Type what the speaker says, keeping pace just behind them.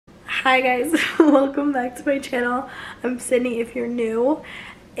Hi guys, welcome back to my channel. I'm Sydney if you're new,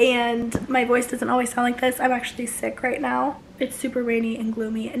 and my voice doesn't always sound like this. I'm actually sick right now. It's super rainy and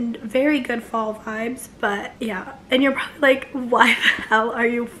gloomy and very good fall vibes, but yeah. And you're probably like, why the hell are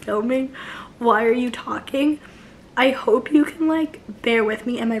you filming? Why are you talking? I hope you can like bear with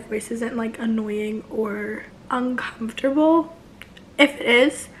me and my voice isn't like annoying or uncomfortable. If it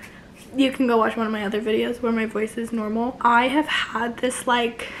is, you can go watch one of my other videos where my voice is normal. I have had this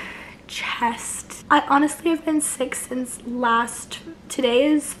like chest. I honestly have been sick since today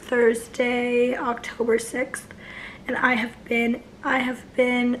is Thursday, October 6th, and I have been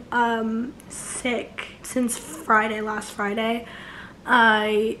sick since last Friday.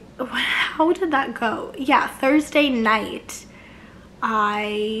 How did that go? Yeah, Thursday night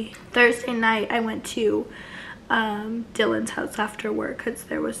I went to Dylan's house after work because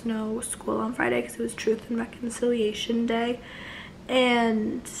there was no school on Friday because it was Truth and Reconciliation Day.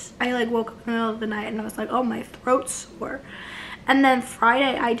 And I like woke up in the middle of the night and I was like, oh, my throat's sore. And then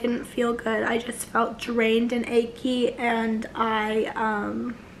Friday I didn't feel good. I just felt drained and achy, and I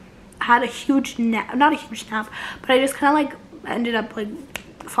had a huge nap, not a huge nap, but I just kind of like ended up like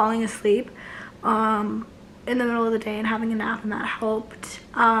falling asleep in the middle of the day and having a nap, and that helped.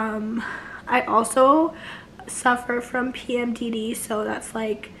 I also suffer from PMDD, so that's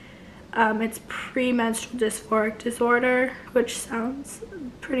like it's premenstrual dysphoric disorder, which sounds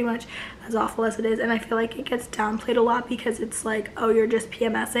pretty much as awful as it is, and I feel like it gets downplayed a lot because it's like, oh, you're just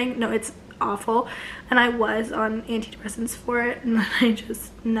PMSing. No, it's awful, and I was on antidepressants for it, and then I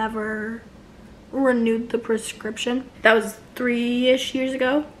just never renewed the prescription. That was 3-ish years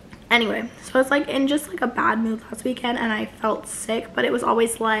ago. Anyway, so I was like in just like a bad mood last weekend and I felt sick, but it was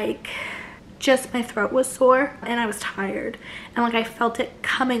always like just my throat was sore and I was tired, and like I felt it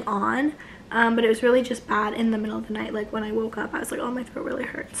coming on, but it was really just bad in the middle of the night. Like when I woke up I was like, oh, my throat really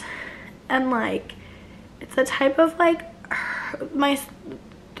hurts, and like it's the type of like my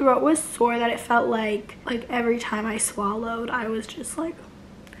throat was sore that it felt like every time I swallowed I was just like,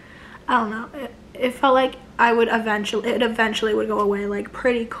 I don't know, it felt like it eventually would go away like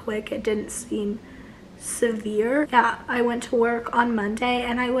pretty quick. It didn't seem severe. Yeah, I went to work on Monday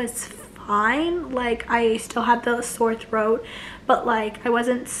and I was fine. Like I still had the sore throat, but like I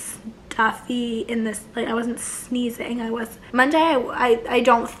wasn't stuffy in this, like I wasn't sneezing. Monday I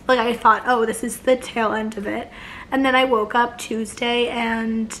don't, like I thought, oh, this is the tail end of it, and then I woke up Tuesday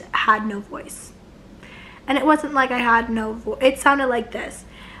and had no voice, and it wasn't like I had no voice, it sounded like this,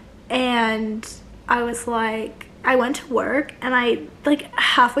 and I was like, I went to work and I like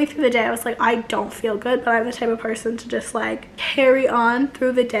halfway through the day I was like, I don't feel good, but I'm the type of person to just like carry on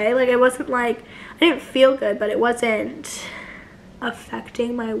through the day. Like it wasn't like I didn't feel good, but it wasn't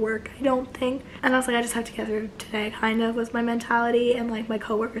affecting my work, I don't think. And I was like, I just have to get through today, kind of was my mentality. And like my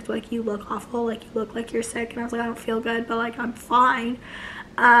coworkers were like, you look awful, like you look like you're sick, and I was like, I don't feel good, but like I'm fine.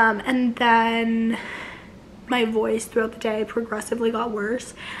 And then my voice throughout the day progressively got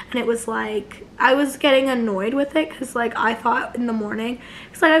worse, and it was like I was getting annoyed with it because like I thought in the morning,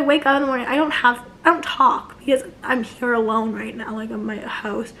 because like I wake up in the morning, I don't talk because I'm here alone right now, like in my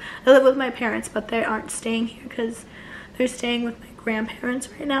house. I live with my parents, but they aren't staying here because they're staying with my grandparents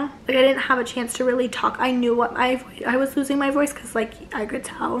right now. Like I didn't have a chance to really talk. I knew what I was losing my voice because like I could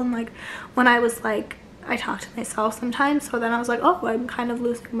tell, and like when I was like, I talk to myself sometimes, so then I was like, oh, I'm kind of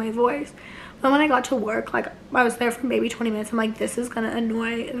losing my voice. But when I got to work, like I was there for maybe 20 minutes, I'm like, this is gonna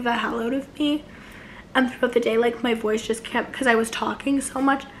annoy the hell out of me. And throughout the day, like my voice just kept, because I was talking so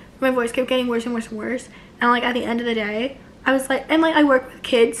much, my voice kept getting worse and worse and worse. And like at the end of the day, I was like, and like I work with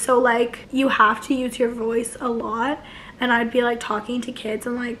kids, so like you have to use your voice a lot, and I'd be like talking to kids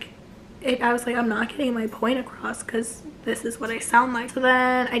and like I was like, I'm not getting my point across because this is what I sound like. So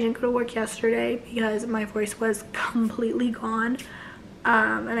then I didn't go to work yesterday because my voice was completely gone,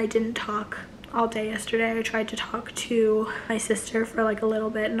 and I didn't talk all day yesterday. I tried to talk to my sister for like a little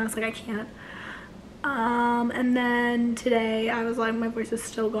bit and I was like, I can't. And then today I was like, my voice is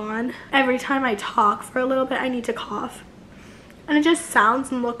still gone. Every time I talk for a little bit I need to cough, and it just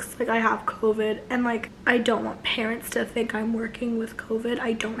sounds and looks like I have COVID, and like I don't want parents to think I'm working with COVID.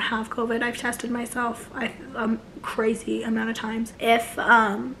 I don't have COVID. I've tested myself crazy amount of times. If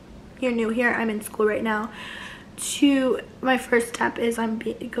you're new here, I'm in school right now. My first step is I'm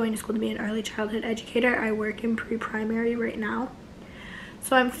going to school to be an early childhood educator. I work in pre-primary right now,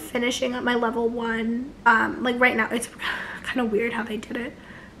 so I'm finishing up my level 1. Like right now it's kind of weird how they did it.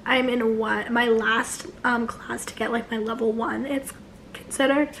 I'm in my last class to get like my level 1, it's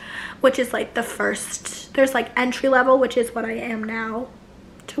considered, which is like the first. There's like entry level, which is what I am now,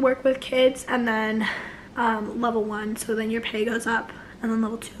 to work with kids, and then level 1, so then your pay goes up, and then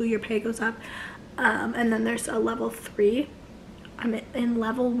level 2 your pay goes up, and then there's a level 3. I'm in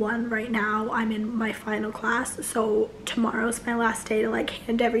level 1 right now. I'm in my final class, so tomorrow's my last day to like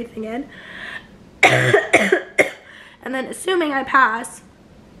hand everything in. And then assuming I pass,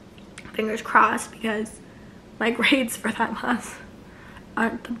 fingers crossed, because my grades for that class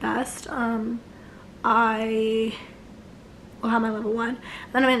aren't the best, I will have my level 1.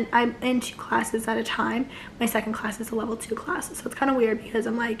 Then I'm in 2 classes at a time. My second class is a level 2 class, so it's kind of weird because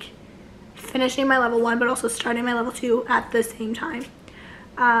I'm like finishing my level 1 but also starting my level 2 at the same time.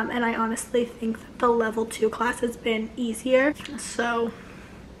 And I honestly think that the level 2 class has been easier, so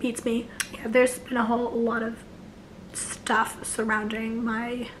beats me. Yeah, there's been a whole lot of stuff surrounding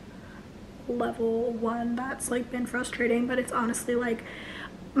my level 1 that's like been frustrating, but it's honestly like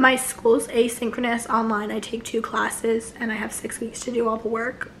my school's asynchronous online. I take 2 classes and I have 6 weeks to do all the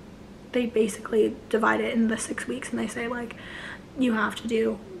work. They basically divide it in the 6 weeks and they say like you have to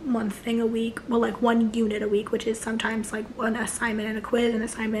do 1 thing a week, well like 1 unit a week, which is sometimes like 1 assignment and a quiz, an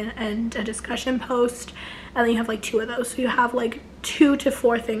assignment and a discussion post, and then you have like 2 of those, so you have like 2 to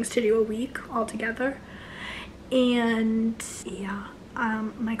 4 things to do a week altogether. And yeah,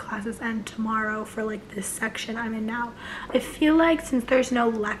 my classes end tomorrow for like this section I'm in now. I feel like since there's no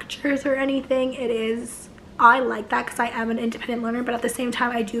lectures or anything, I like that because I am an independent learner, but at the same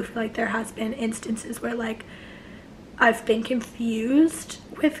time I do feel like there has been instances where like I've been confused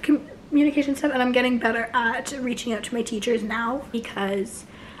with communication stuff, and I'm getting better at reaching out to my teachers now because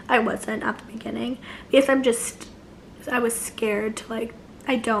I wasn't at the beginning, because I was scared to like,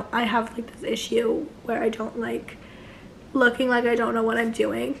 I have like this issue where I don't like looking like I don't know what I'm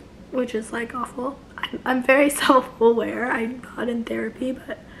doing, which is like awful. I'm very self-aware. I'm not in therapy,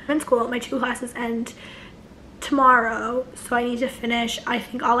 but I'm in school. My 2 classes end tomorrow, so I need to finish. I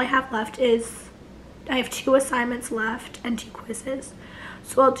think all I have left is I have 2 assignments left and 2 quizzes,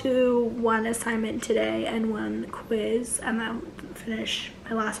 so I'll do 1 assignment today and 1 quiz, and then finish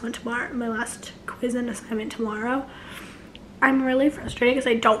my last one tomorrow, my last quiz and assignment tomorrow. I'm really frustrated because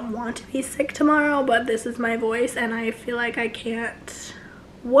I don't want to be sick tomorrow, but this is my voice and I feel like I can't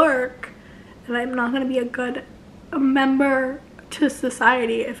work and I'm not going to be a good member to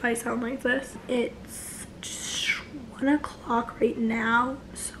society if I sound like this. It's just 1 o'clock right now,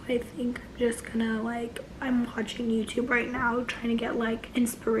 so I think I'm just gonna like, I'm watching YouTube right now trying to get like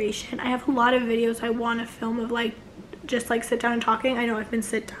inspiration. I have a lot of videos I want to film of like just like sit down and talking. I know I've been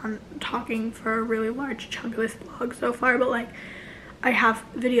sit down talking for a really large chunk of this vlog so far, but like I have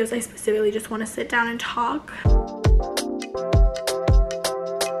videos I specifically just want to sit down and talk.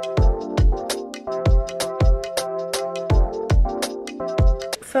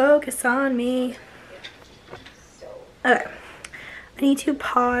 Focus on me. Okay, I need to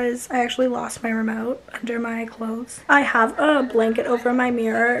pause. I actually lost my remote under my clothes. I have a blanket over my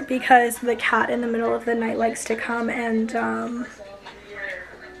mirror because the cat in the middle of the night likes to come and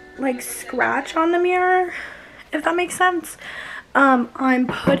like scratch on the mirror, if that makes sense. I'm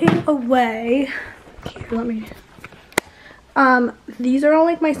putting away, here, let me, these are all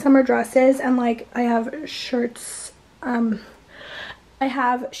like my summer dresses, and like I have shirts, I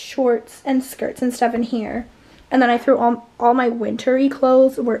have shorts and skirts and stuff in here. And then I threw all my wintry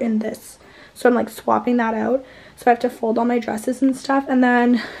clothes were in this. So I'm like swapping that out. So I have to fold all my dresses and stuff. And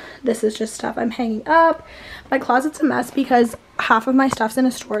then this is just stuff I'm hanging up. My closet's a mess because half of my stuff's in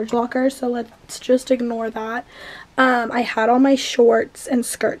a storage locker. So let's just ignore that. I had all my shorts and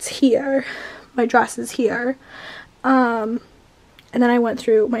skirts here. My dresses here. And then I went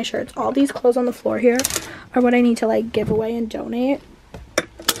through my shirts. All these clothes on the floor here are what I need to like give away and donate.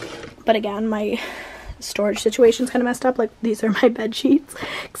 But again, my storage situation's kind of messed up. Like these are my bed sheets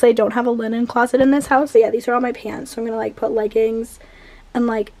because I don't have a linen closet in this house. So yeah, these are all my pants. So I'm gonna like put leggings and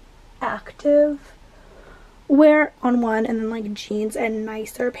like active wear on one, and then like jeans and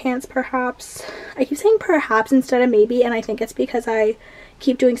nicer pants perhaps. I keep saying perhaps instead of maybe, and I think it's because I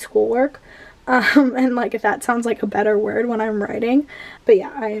keep doing schoolwork, and like if that sounds like a better word when I'm writing. But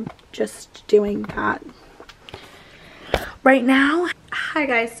yeah, I'm just doing that right now. Hi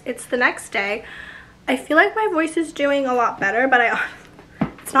guys, it's the next day. I feel like my voice is doing a lot better, but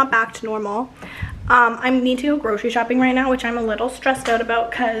it's not back to normal. I need to go grocery shopping right now, which I'm a little stressed out about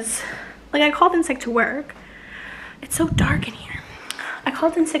because like I called in sick to work. It's so dark in here. I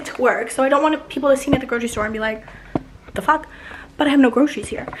called in sick to work, so I don't want people to see me at the grocery store and be like, what the fuck? But I have no groceries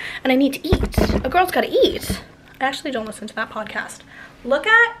here and I need to eat. A girl's gotta eat. I actually don't listen to that podcast. Look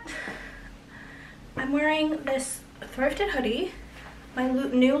at, I'm wearing this thrifted hoodie, my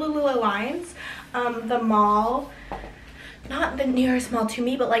new Lululemon lines. The mall, not the nearest mall to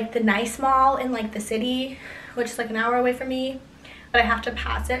me, but like the nice mall in like the city, which is like an hour away from me. but I have to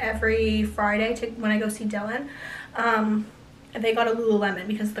pass it every Friday to when I go see Dylan. They got a Lululemon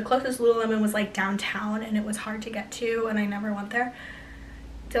because the closest Lululemon was like downtown and it was hard to get to, and I never went there.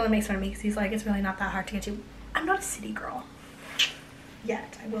 Dylan makes fun of me because he's like, it's really not that hard to get to. I'm not a city girl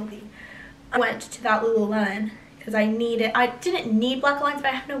yet. I will be. I went to that Lululemon because I didn't need black Aligns, but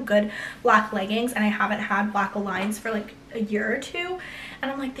I have no good black leggings, and I haven't had black Aligns for like a year or two, and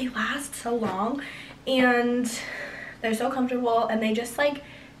I'm like, they last so long and they're so comfortable and they just like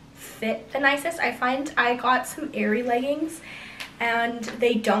fit the nicest. I find I got some airy leggings and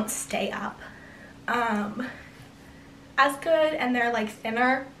they don't stay up as good, and they're like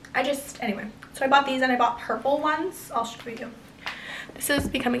thinner. Anyway, so I bought these, and I bought purple ones. I'll show you. This is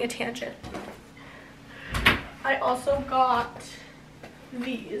becoming a tangent. I also got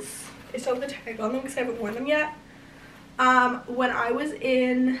these. I still have the tag on them because I haven't worn them yet. When I was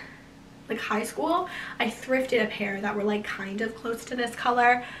in like high school, I thrifted a pair that were like kind of close to this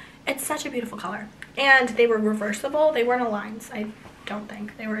color. It's such a beautiful color, and they were reversible. They weren't Aligns. I don't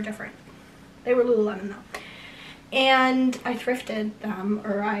think they were different. They were Lululemon though. And I thrifted them,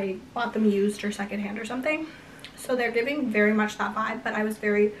 or I bought them used or secondhand or something. So they're giving very much that vibe, but I was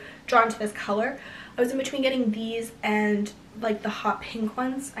very drawn to this color. I was in between getting these and like the hot pink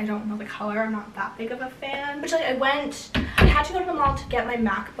ones. I don't know the color. I'm not that big of a fan. Which, like, I had to go to the mall to get my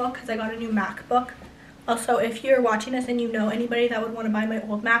MacBook because I got a new MacBook. Also, if you're watching this and you know anybody that would want to buy my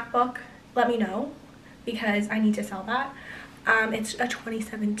old MacBook, let me know because I need to sell that. It's a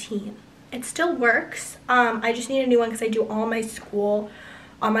 2017. It still works. I just need a new one because I do all my school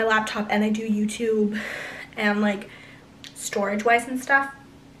on my laptop, and I do YouTube and like storage wise and stuff,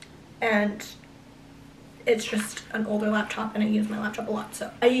 and it's just an older laptop and I use my laptop a lot,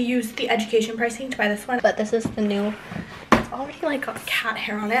 so I used the education pricing to buy this one. But this is the new. It's already like got cat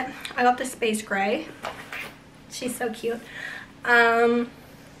hair on it. I got the space gray. She's so cute. The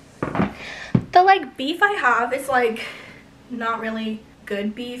like beef I have is like not really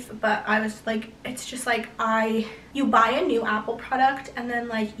good beef, but I was like, it's just like you buy a new Apple product and then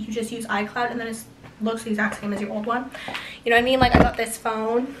like you just use iCloud and then it looks the exact same as your old one. You know what I mean? Like I got this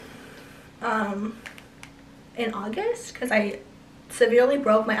phone in August because I severely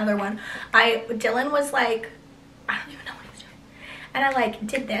broke my other one. Dylan was like, I don't even know what he was doing, and I like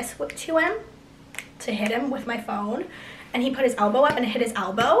did this to him to hit him with my phone, and he put his elbow up and it hit his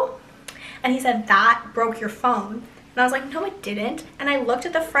elbow, and he said, that broke your phone. And I was like, no, it didn't. And I looked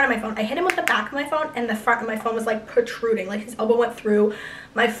at the front of my phone. I hit him with the back of my phone, and the front of my phone was like protruding. Like his elbow went through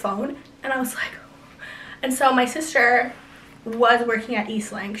my phone. And I was like, and so my sister was working at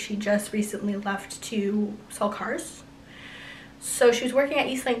Eastlink. She just recently left to sell cars. So she was working at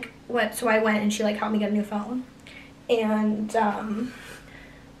Eastlink. So I went and she like helped me get a new phone. And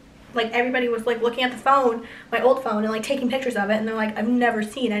like everybody was like looking at the phone, my old phone, and like taking pictures of it. And they're like, I've never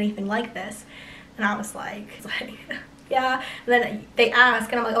seen anything like this. And I was like, yeah. And then they ask,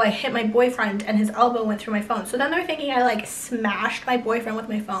 and I'm like, oh, I hit my boyfriend and his elbow went through my phone. So then they're thinking I like smashed my boyfriend with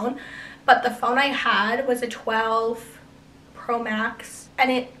my phone. But the phone I had was a 12 Pro Max, and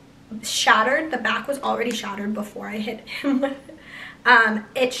it shattered. The back was already shattered before I hit him with it.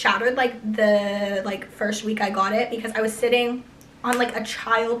 It shattered like the first week I got it because I was sitting on like a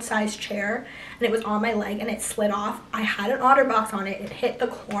child-sized chair and it was on my leg and it slid off. I had an OtterBox on it. It hit the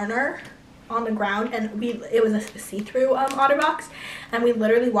corner on the ground, and it was a see-through OtterBox, and we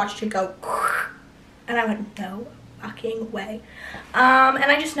literally watched it go, and I went, no fucking way. And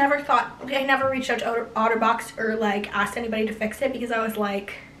I just never thought, I never reached out to OtterBox or like asked anybody to fix it because I was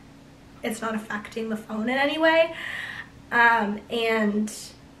like, it's not affecting the phone in any way. And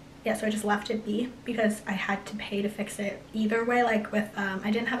yeah, so I just left it be because I had to pay to fix it either way. Like with I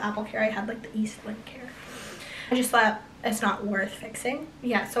didn't have Apple Care, I had like the Eastlink Care. I just thought it's not worth fixing.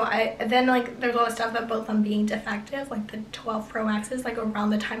 Yeah, so then like there's all the stuff about both of them being defective, like the 12 Pro Maxes, like around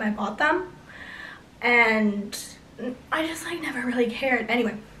the time I bought them, and I just like never really cared.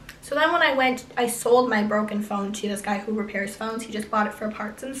 Anyway, so then when I sold my broken phone to this guy who repairs phones. He just bought it for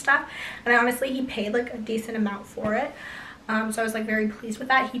parts and stuff, and honestly he paid like a decent amount for it. So I was like very pleased with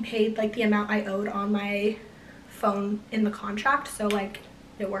that. He paid like the amount I owed on my phone in the contract, so like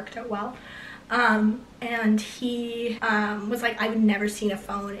it worked out well. And he was like, I've never seen a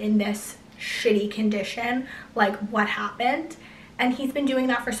phone in this shitty condition, like what happened? And he's been doing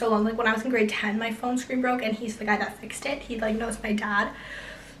that for so long. Like when I was in grade 10 my phone screen broke, and he's the guy that fixed it. He like knows my dad.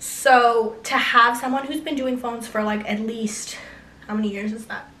 So to have someone who's been doing phones for like at least, how many years is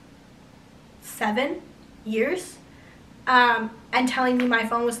that, 7 years, and telling me my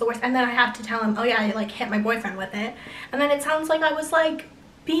phone was the worst, and then I have to tell him, oh yeah, I like hit my boyfriend with it, and then it sounds like I was like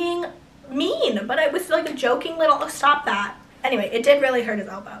being mean, but it was like a joking little, oh, stop that. Anyway, it did really hurt his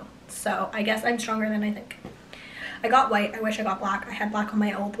elbow. So I guess I'm stronger than I think. I got white. I wish I got black. I had black on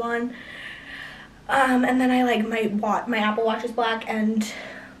my old one. And then I like my Apple Watch is black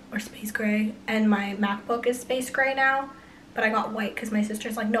or space gray, and my MacBook is space gray now. But I got white because my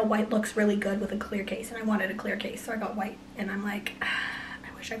sister's like, no, white looks really good with a clear case, and I wanted a clear case, so I got white. And I'm like,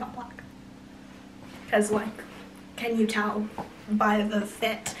 I wish I got black. Because like, can you tell by the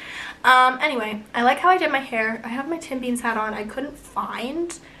fit? Anyway, I like how I did my hair. I have my Tim Beans hat on. I couldn't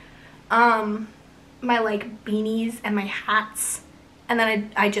find my like beanies and my hats, and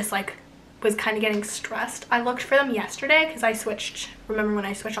then I just like was kind of getting stressed. I looked for them yesterday because I switched, remember when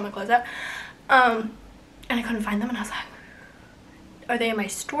I switched on the clothes up, and I couldn't find them, and I was like, are they in my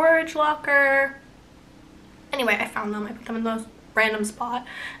storage locker? Anyway, I found them. I put them in those random spot,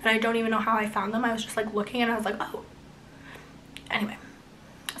 and I don't even know how I found them. I was just like looking, and I was like, oh. Anyway,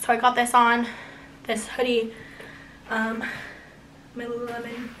 so I got this on, this hoodie, my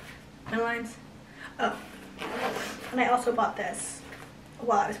Lululemon lines. Oh, and I also bought this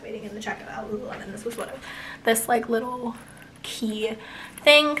while I was waiting in the checkout at Lululemon. This was this like little key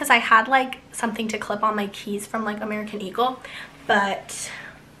thing, because I had like something to clip on my keys from like American Eagle, but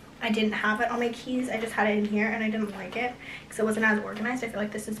I didn't have it on my keys. I just had it in here, and I didn't like it because it wasn't as organized. I feel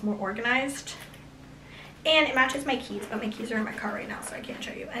like this is more organized, and it matches my keys, but my keys are in my car right now, so I can't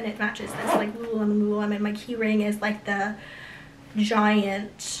show you. And it matches this like Lululemon. My key ring is like the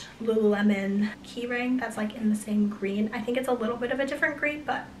giant Lululemon key ring that's like in the same green. I think it's a little bit of a different green,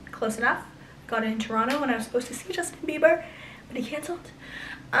 but close enough. Got it in Toronto when I was supposed to see Justin Bieber, but he canceled.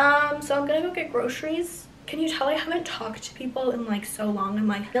 So I'm gonna go get groceries. Can you tell I haven't talked to people in like so long? I'm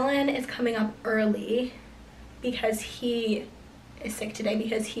like, Dylan is coming up early because he is sick today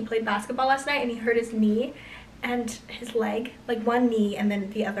because he played basketball last night and he hurt his knee and his leg, like one knee and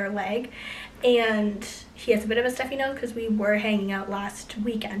then the other leg, and he has a bit of a stuffy nose because we were hanging out last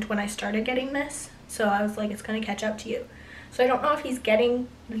weekend when I started getting this, so I was like, it's gonna catch up to you. So I don't know if he's getting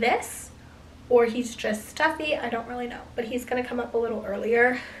this or he's just stuffy. I don't really know, but he's gonna come up a little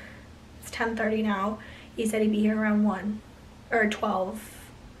earlier. It's 10:30 now. He said he'd be here around 1 or 12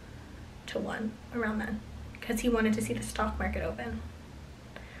 to 1, around then, because he wanted to see the stock market open.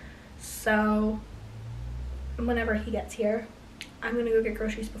 So whenever he gets here, I'm gonna go get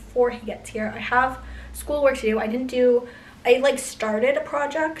groceries before he gets here. I have schoolwork to do. I like started a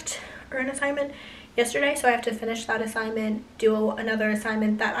project or an assignment yesterday, so I have to finish that assignment, do another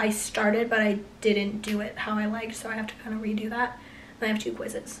assignment that I started but I didn't do it how I liked, so I have to kind of redo that. And I have 2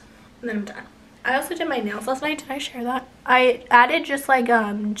 quizzes, and then I'm done. I also did my nails last night. Did I share that? I added just like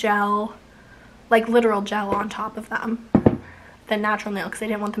gel, like literal gel on top of them, the natural nail, because I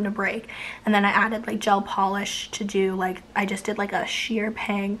didn't want them to break. And then I added like gel polish to do like, I just did like a sheer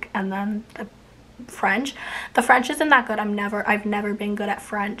pink, and then the French. The French isn't that good. I've never been good at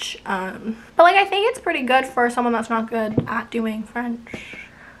French. But like I think it's pretty good for someone that's not good at doing French.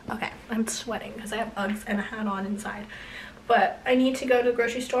 Okay, I'm sweating because I have Uggs and a hat on inside. But I need to go to the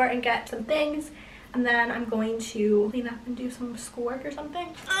grocery store and get some things, and then I'm going to clean up and do some schoolwork or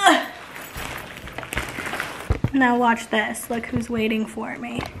something. Ugh. Now watch this. Look who's waiting for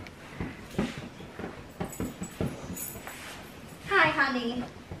me. Hi, honey.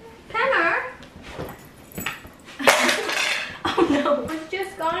 Penner? Oh no, we've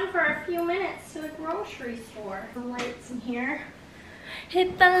just gone for a few minutes to the grocery store. The lights in here.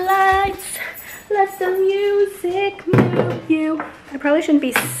 Hit the lights, let the music move you. I probably shouldn't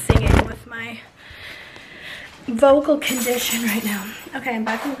be singing with my vocal condition right now. Okay, I'm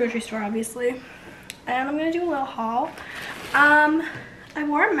back from the grocery store, obviously, and I'm gonna do a little haul. I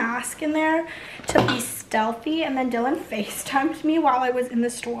wore a mask in there to be stealthy, and then Dylan FaceTimed me while I was in the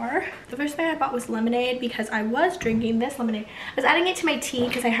store. The first thing I bought was lemonade because I was drinking this lemonade. I was adding it to my tea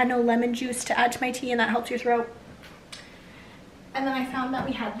because I had no lemon juice to add to my tea, and that helps your throat. And then I found that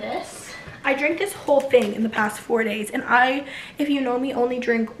we had this. I drank this whole thing in the past 4 days, and I, if you know me, only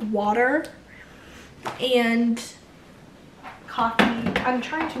drink water and coffee. I'm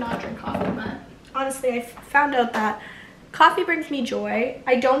trying to not drink coffee, but honestly, I found out that coffee brings me joy.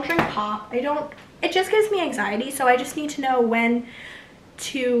 I don't drink pop. It just gives me anxiety, so I just need to know when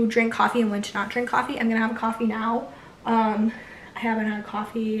to drink coffee and when to not drink coffee. I'm gonna have a coffee now. I haven't had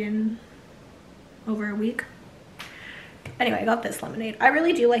coffee in over a week. Anyway, I got this lemonade. I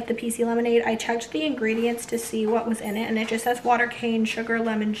really do like the PC lemonade. I checked the ingredients to see what was in it, and it just says water, cane, sugar,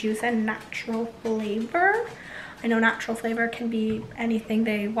 lemon juice, and natural flavor. I know natural flavor can be anything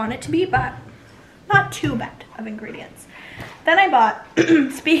they want it to be, but not too bad of ingredients. Then I bought,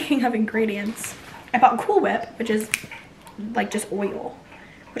 speaking of ingredients, I bought Cool Whip, which is like just oil,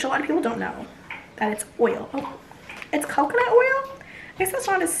 which a lot of people don't know that it's oil. Oh, It's coconut oil. I guess that's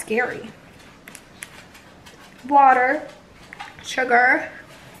not as scary. Water, sugar.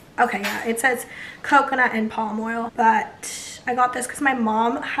 Okay, yeah, it says coconut and palm oil, but I got this because my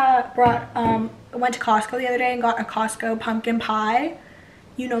mom went to Costco the other day and got a Costco pumpkin pie.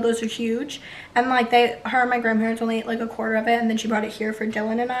 You know, those are huge. And like her and my grandparents only ate like a quarter of it, and then she brought it here for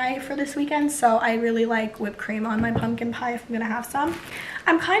Dylan and I for this weekend. So I really like whipped cream on my pumpkin pie if I'm gonna have some.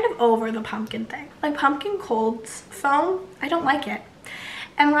 I'm kind of over the pumpkin thing. Like pumpkin cold foam, I don't like it.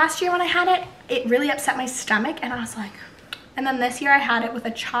 And last year when I had it, it really upset my stomach and I was like, and then this year I had it with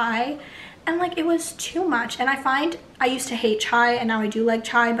a chai and like it was too much. And I find I used to hate chai and now I do like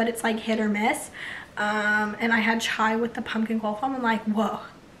chai, but it's like hit or miss. And I had chai with the pumpkin cold foam. I'm like, whoa,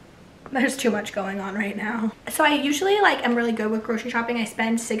 there's too much going on right now. So I usually like am really good with grocery shopping. I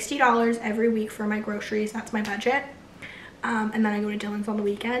spend $60 every week for my groceries. That's my budget. And then I go to Dylan's on the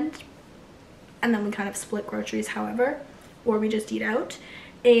weekend. And then we kind of split groceries however, or we just eat out.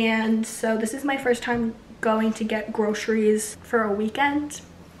 And so this is my first time going to get groceries for a weekend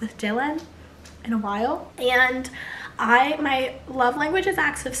with Dylan in a while. And my love language is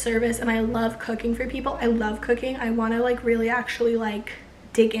acts of service, and I love cooking for people. I love cooking. I want to like really actually like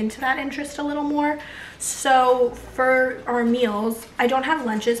dig into that interest a little more. So for our meals, I don't have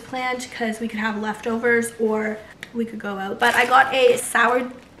lunches planned because we could have leftovers or we could go out. But I got a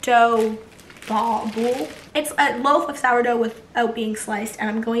sourdough bowl. It's a loaf of sourdough without being sliced, and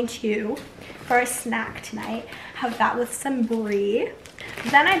I'm going to, for a snack tonight, have that with some brie.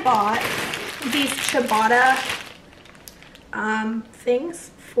 Then I bought these ciabatta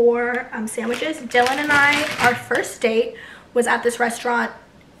things for sandwiches. Dylan and I, our first date was at this restaurant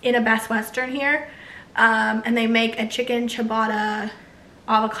in a Best Western here, and they make a chicken ciabatta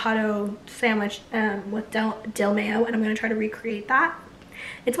avocado sandwich with dill mayo, and I'm going to try to recreate that.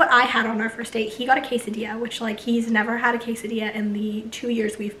 It's what I had on our first date. He got a quesadilla, which like he's never had a quesadilla in the 2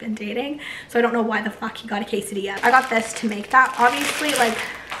 years we've been dating. So I don't know why the fuck he got a quesadilla. I got this to make that. Obviously, like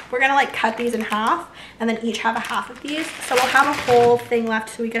we're gonna like cut these in half and then each have a half of these. So we'll have a whole thing left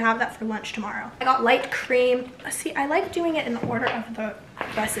so we could have that for lunch tomorrow. I got light cream. See, I like doing it in the order of the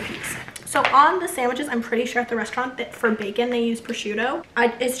recipes. So on the sandwiches, I'm pretty sure at the restaurant that for bacon they use prosciutto.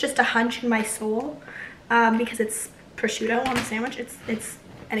 It's just a hunch in my soul because it's prosciutto on the sandwich.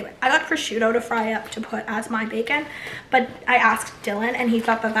 Anyway, I got prosciutto to fry up to put as my bacon, but I asked Dylan and he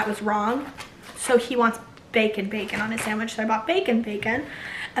thought that that was wrong. So he wants bacon on his sandwich. So I bought bacon.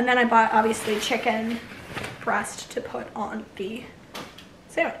 And then I bought obviously chicken breast to put on the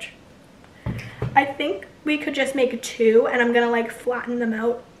sandwich. I think we could just make 2 and I'm gonna like flatten them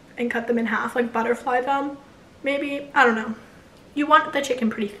out and cut them in half, like butterfly them, maybe. I don't know. You want the chicken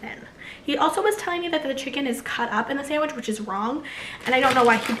pretty thin. He also was telling me that the chicken is cut up in the sandwich, which is wrong. And I don't know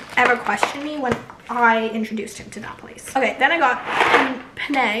why he'd ever question me when I introduced him to that place. Okay, then I got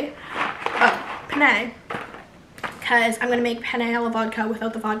penne. Penne. Because I'm going to make penne alla vodka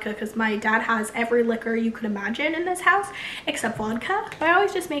without the vodka because my dad has every liquor you could imagine in this house except vodka. But I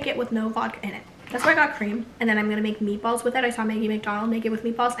always just make it with no vodka in it. That's why I got cream. And then I'm going to make meatballs with it. I saw Maggie McDonald make it with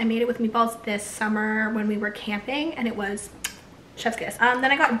meatballs. I made it with meatballs this summer when we were camping and it was chef's kiss. Then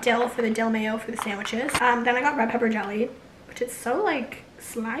I got dill for the dill mayo for the sandwiches. Then I got red pepper jelly, which is so like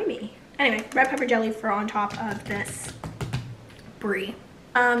slimy. Anyway, red pepper jelly for on top of this brie.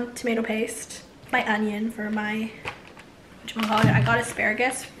 Tomato paste, my onion for my whatchamacallit. I got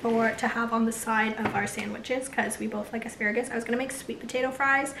asparagus to have on the side of our sandwiches because we both like asparagus. I was gonna make sweet potato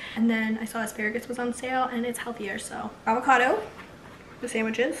fries and then I saw asparagus was on sale and it's healthier, so avocado for the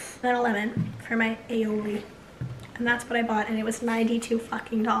sandwiches, then a lemon for my aioli. And that's what I bought, and it was $92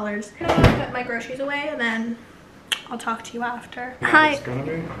 fucking dollars. I'm gonna put my groceries away, and then I'll talk to you after. Hi,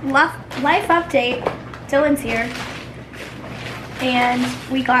 life update. Dylan's here, and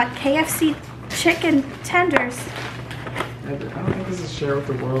we got KFC chicken tenders. I don't think this is share with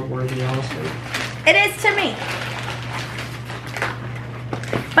the world worthy, honestly. It is to me,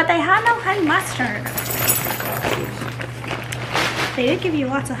 but they had no honey mustard. They did give you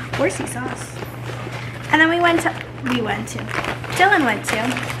lots of horsey sauce. And then Dylan went to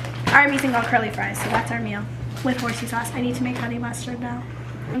Arby's and got curly fries, so that's our meal with horsey sauce. I need to make honey mustard now.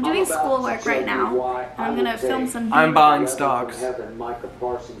 I'm doing schoolwork right now, and I'm gonna film some videos. I'm buying stocks. Micah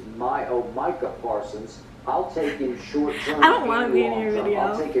Parsons. I'll take in short-term. I don't want to be in your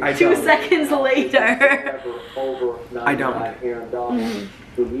video. 2 seconds later. I don't.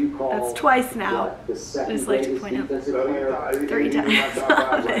 That's twice now. Just like to point out. 3 times.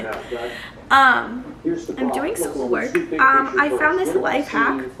 I'm doing schoolwork. I found this life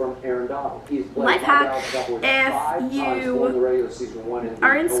hack. Life hack, if you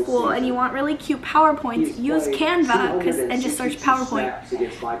are in school and you want really cute PowerPoints, use Canva and just search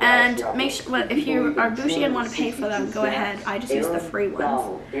PowerPoint. And make sure, if you are bougie and want to pay for them, go ahead. I just use the free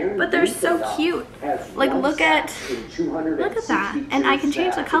ones. But they're so cute. Like, look at that. And I can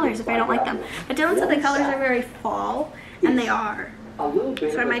change the colors if I don't like them. But Dylan said the colors are very fall, and they are.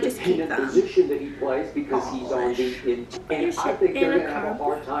 So I might just keep them. Position that he plays because he's on the and I think they're gonna have a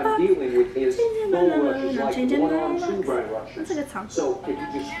hard time dealing with his bull rushes like one-on-two bull rushes. That's a good song. So if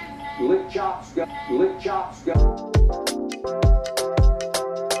you just lick chops, go.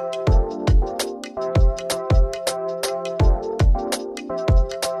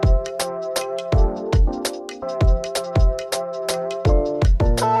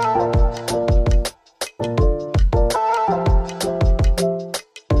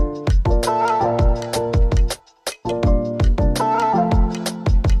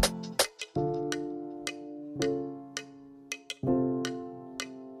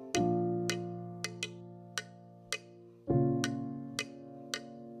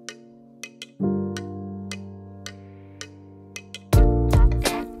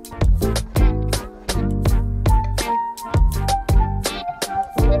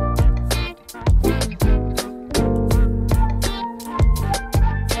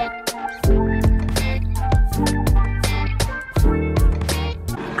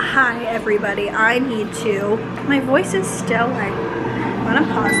 Hi everybody, I need to, my voice is still like, I'm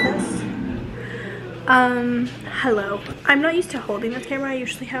gonna pause this. Hello. I'm not used to holding this camera, I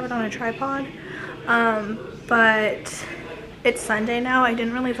usually have it on a tripod. But it's Sunday now. I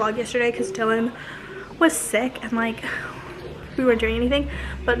didn't really vlog yesterday because Dylan was sick and like, we weren't doing anything.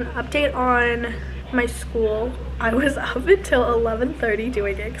 But an update on my school, I was up until 11:30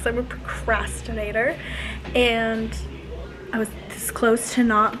 doing it because I'm a procrastinator. And I was this close to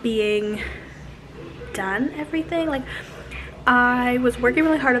not being done everything. Like, I was working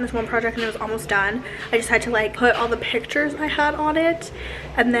really hard on this one project and it was almost done. I just had to like put all the pictures I had on it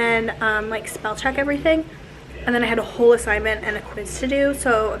and then like spell check everything. And then I had a whole assignment and a quiz to do.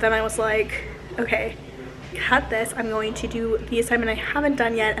 So then I was like, okay, cut this. I'm going to do the assignment I haven't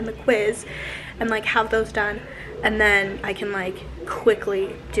done yet and the quiz and like have those done. And then I can like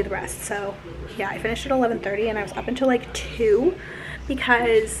quickly do the rest. So yeah, I finished at 11:30 and I was up until like 2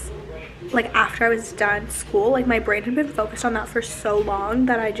 because like after I was done school, like my brain had been focused on that for so long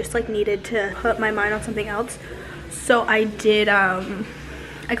that I just like needed to put my mind on something else. So I did, I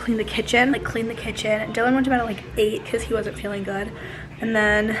cleaned the kitchen. Dylan went to bed at like 8 because he wasn't feeling good. And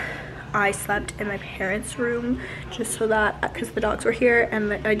then I slept in my parents' room just so that, because the dogs were here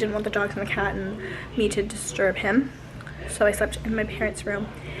and I didn't want the dogs and the cat and me to disturb him. So I slept in my parents' room.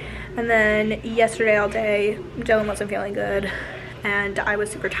 And then yesterday all day, Dylan wasn't feeling good and I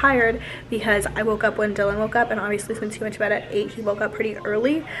was super tired because I woke up when Dylan woke up, and obviously since he went to bed at 8, he woke up pretty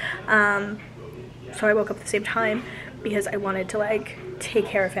early. So I woke up at the same time because I wanted to like take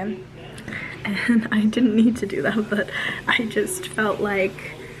care of him. And I didn't need to do that, but I just felt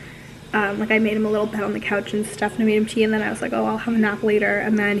like I made him a little bed on the couch and stuff, and I made him tea, and then I was like, oh, I'll have a nap later.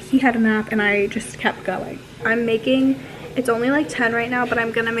 And then he had a nap and I just kept going. I'm making, it's only like 10 right now, but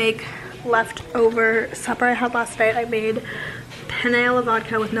I'm gonna make leftover supper I had last night. I made penne alla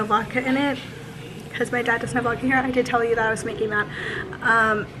vodka with no vodka in it because my dad doesn't have vodka here. I did tell you that I was making that.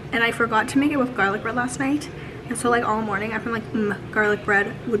 And I forgot to make it with garlic bread last night. And so like all morning I've been like, garlic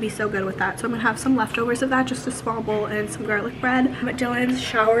bread would be so good with that. So I'm gonna have some leftovers of that, just a small bowl and some garlic bread. But Dylan's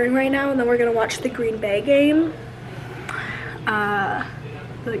showering right now and then we're gonna watch the Green Bay game.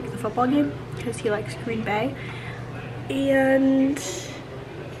 Like the football game, because he likes Green Bay. And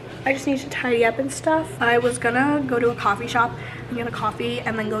I just need to tidy up and stuff. I was gonna go to a coffee shop and get a coffee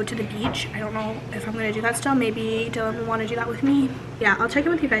and then go to the beach. I don't know if I'm gonna do that still. Maybe Dylan will wanna do that with me. Yeah, I'll check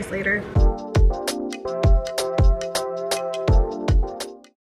in with you guys later.